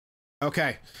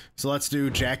Okay, so let's do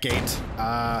Jack-8.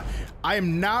 I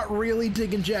am not really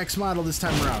digging Jack's model this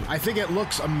time around. I think it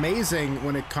looks amazing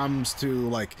when it comes to,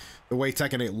 like, the way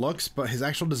Tekken 8 looks, but his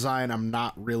actual design I'm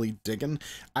not really digging.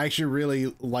 I actually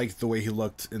really liked the way he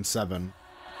looked in 7.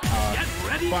 But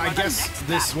I guess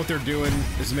this, what they're doing,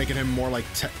 is making him more like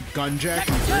Gun Jack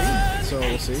in 3, so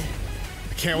we'll see.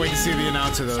 I can't wait to see the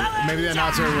announcer, though. Maybe the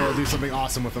announcer will do something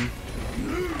awesome with him.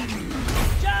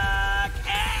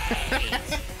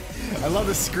 Jack-8! I love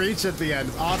the screech at the end.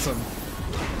 It's awesome.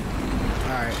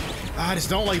 Alright. I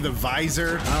just don't like the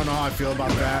visor. I don't know how I feel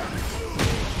about that.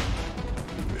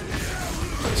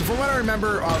 So from what I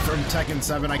remember from Tekken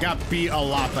 7, I got beat a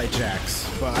lot by Jacks.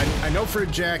 But I know for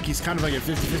Jack, he's kind of like a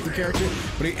 50-50 character.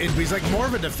 But he's like more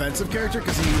of a defensive character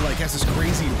because he like has this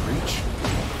crazy reach.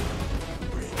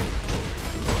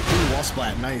 Ooh, wall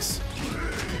splat. Nice.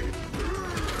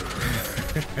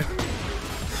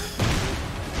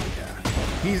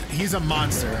 He's a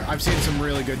monster. I've seen some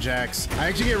really good Jacks. I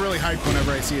actually get really hyped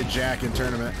whenever I see a Jack in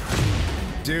tournament.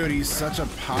 Dude, he's such a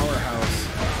powerhouse.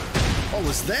 What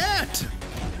was that?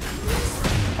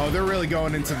 Oh, they're really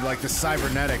going into like the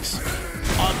cybernetics.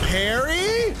 A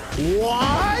parry?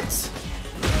 What?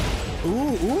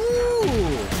 Ooh,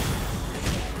 ooh.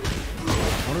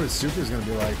 I wonder what his super is gonna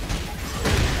be like.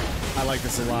 I like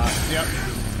this a lot. Yep.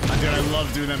 Dude, I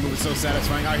love doing that move. It's so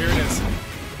satisfying. Oh, here it is.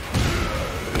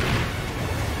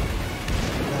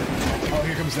 Oh,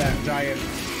 here comes that giant.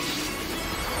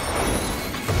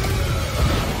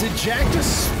 Did Jack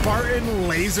just Spartan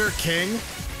Laser King?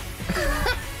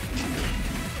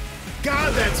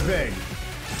 God, that's big.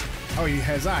 Oh, he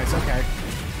has eyes. Okay.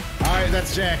 All right,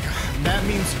 that's Jack. That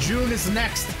means June is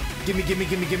next. Gimme, gimme,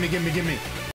 gimme, gimme, gimme, gimme.